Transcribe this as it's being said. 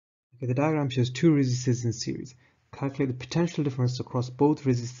Okay, the diagram shows two resistors in series. Calculate the potential difference across both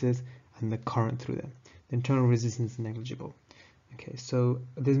resistors and the current through them. The internal resistance is negligible. Okay, so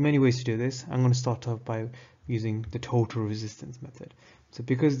there's many ways to do this. I'm going to start off by using the total resistance method. So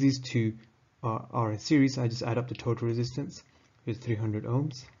because these two are in series, I just add up the total resistance, which is 300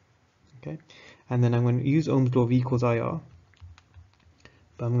 ohms. Okay, and then I'm going to use Ohm's law, V equals IR,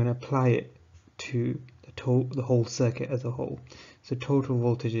 but I'm going to apply it to the whole circuit as a whole. So total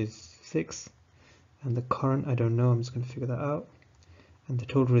voltage is 6, and the current, I don't know, I'm just going to figure that out. And the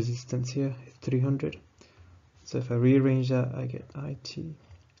total resistance here is 300. So if I rearrange that, I get IT,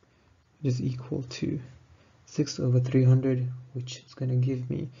 which is equal to 6 over 300, which is going to give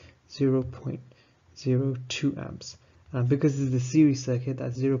me 0.02 amps. And because this is the series circuit,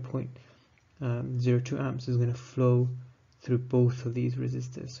 that 0.02 amps is going to flow through both of these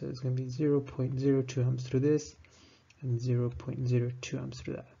resistors. So it's going to be 0.02 amps through this and 0.02 amps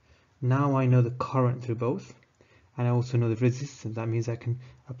through that. Now I know the current through both, and I also know the resistance. That means I can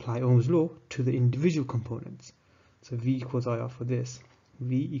apply Ohm's law to the individual components. So V equals IR for this.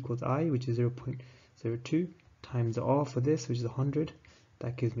 V equals I, which is 0.02, times the R for this, which is 100.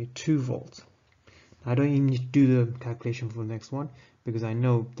 That gives me 2 volts. I don't even need to do the calculation for the next one, because I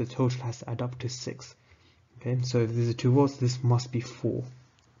know the total has to add up to 6. Okay, so if this is 2 volts, this must be 4.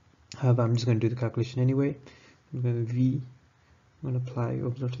 However, I'm just going to do the calculation anyway. I'm going to apply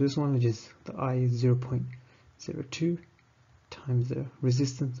Ohm's law to this one, which is the I is 0.02 times the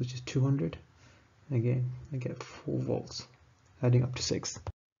resistance, which is 200. Again, I get 4 volts, adding up to 6.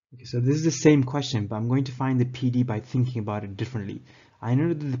 Okay, so this is the same question, but I'm going to find the PD by thinking about it differently. I know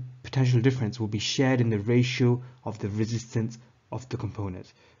that the potential difference will be shared in the ratio of the resistance of the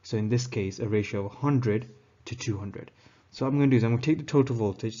component. So in this case, a ratio of 100 to 200. So what I'm going to do is I'm going to take the total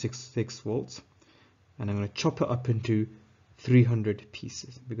voltage, 6 volts, and I'm going to chop it up into 300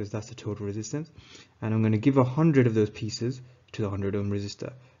 pieces, because that's the total resistance. And I'm going to give 100 of those pieces to the 100 ohm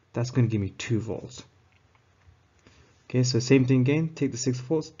resistor. That's going to give me 2 volts. Okay, so same thing again, take the 6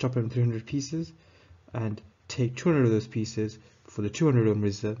 volts, chop it into 300 pieces, and take 200 of those pieces for the 200 ohm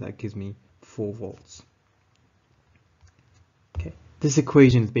resistor. That gives me 4 volts. Okay, this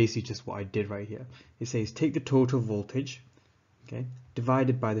equation is basically just what I did right here. It says take the total voltage, okay,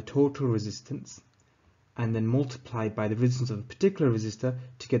 divided by the total resistance, and then multiply by the resistance of a particular resistor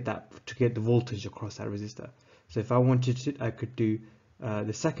to get the voltage across that resistor. So if I wanted to, I could do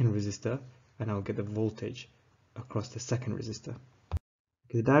the second resistor, and I'll get the voltage across the second resistor.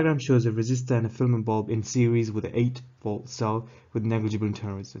 Okay, the diagram shows a resistor and a filament bulb in series with an 8-volt cell with negligible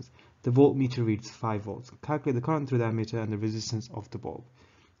internal resistance. The voltmeter reads 5 volts. Calculate the current through the ammeter and the resistance of the bulb.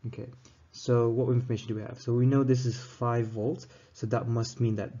 Okay, so what information do we have? So we know this is 5 volts, so that must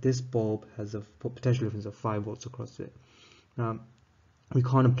mean that this bulb has a potential difference of 5 volts across it. Now, we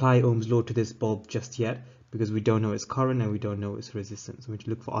can't apply Ohm's law to this bulb just yet, because we don't know its current and we don't know its resistance. We need to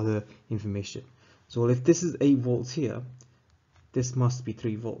look for other information. So if this is 8 volts here, this must be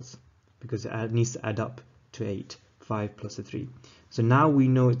 3 volts, because it needs to add up to 8, 5 plus a 3. So now we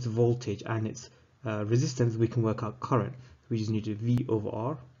know its voltage and its resistance, we can work out current. We just need to V over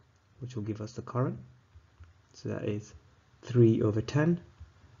R, which will give us the current. So that is 3 over 10,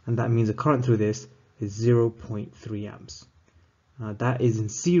 and that means the current through this is 0.3 amps. That is in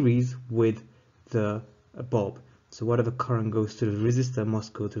series with the bulb. So whatever current goes through the resistor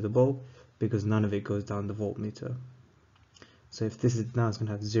must go through the bulb, because none of it goes down the voltmeter. So if this is now, it's going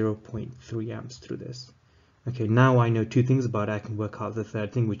to have 0.3 amps through this. Okay, now I know 2 things about it. I can work out the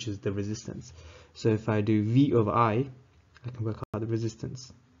third thing, which is the resistance. So if I do V over I can work out the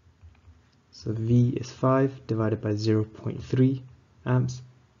resistance. So V is 5 divided by 0.3 amps,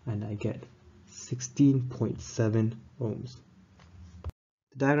 and I get 16.7 ohms.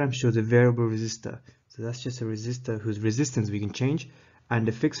 The diagram shows a variable resistor. So that's just a resistor whose resistance we can change, and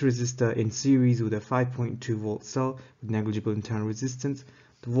a fixed resistor in series with a 5.2 volt cell with negligible internal resistance.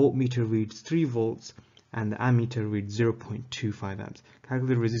 The voltmeter reads 3 volts and the ammeter reads 0.25 amps.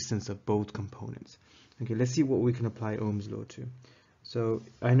 Calculate the resistance of both components. Okay, let's see what we can apply Ohm's law to. So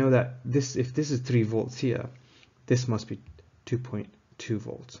I know that if this is 3 volts here, this must be 2.2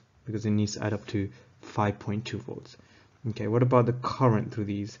 volts, because it needs to add up to 5.2 volts. Okay, what about the current through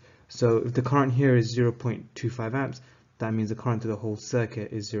these? So if the current here is 0.25 amps, that means the current through the whole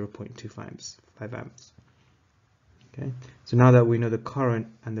circuit is 0.25 amps. Okay, so now that we know the current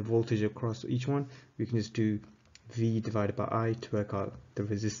and the voltage across each one, we can just do V divided by I to work out the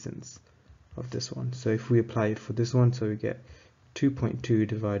resistance of this one. So if we apply it for this one, so we get 2.2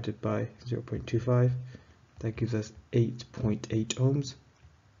 divided by 0.25, that gives us 8.8 ohms.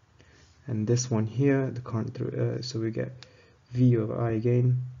 And this one here, the current through, so we get V over I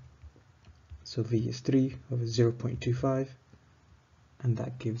again, So V is 3 over 0.25, and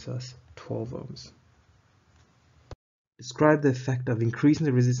that gives us 12 ohms. Describe the effect of increasing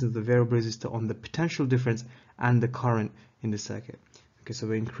the resistance of the variable resistor on the potential difference and the current in the circuit. Okay, so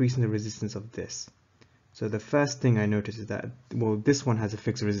we're increasing the resistance of this. So the first thing I notice is that, well, this one has a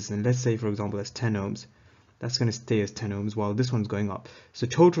fixed resistance. Let's say, for example, that's 10 ohms. That's going to stay as 10 ohms while this one's going up. So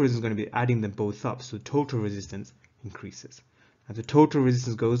total resistance is going to be adding them both up. So total resistance increases. As the total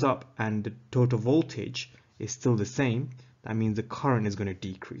resistance goes up and the total voltage is still the same, that means the current is going to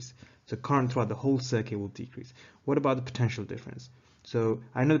decrease. So current throughout the whole circuit will decrease. What about the potential difference? So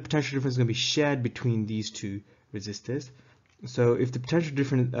I know the potential difference is going to be shared between these two resistors. So if the potential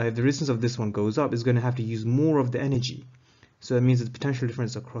difference, if the resistance of this one goes up, it's going to have to use more of the energy. So that means that the potential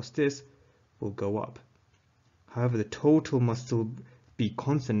difference across this will go up. However, the total must still be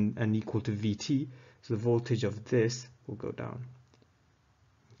constant and equal to Vt, so the voltage of this will go down.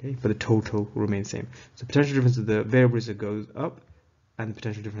 Okay, but the total will remain the same. So potential difference of the variable resistor goes up, and the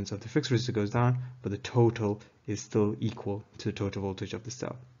potential difference of the fixed resistor goes down, but the total is still equal to the total voltage of the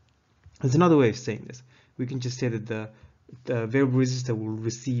cell. There's another way of saying this. We can just say that the variable resistor will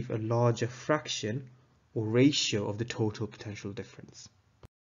receive a larger fraction or ratio of the total potential difference.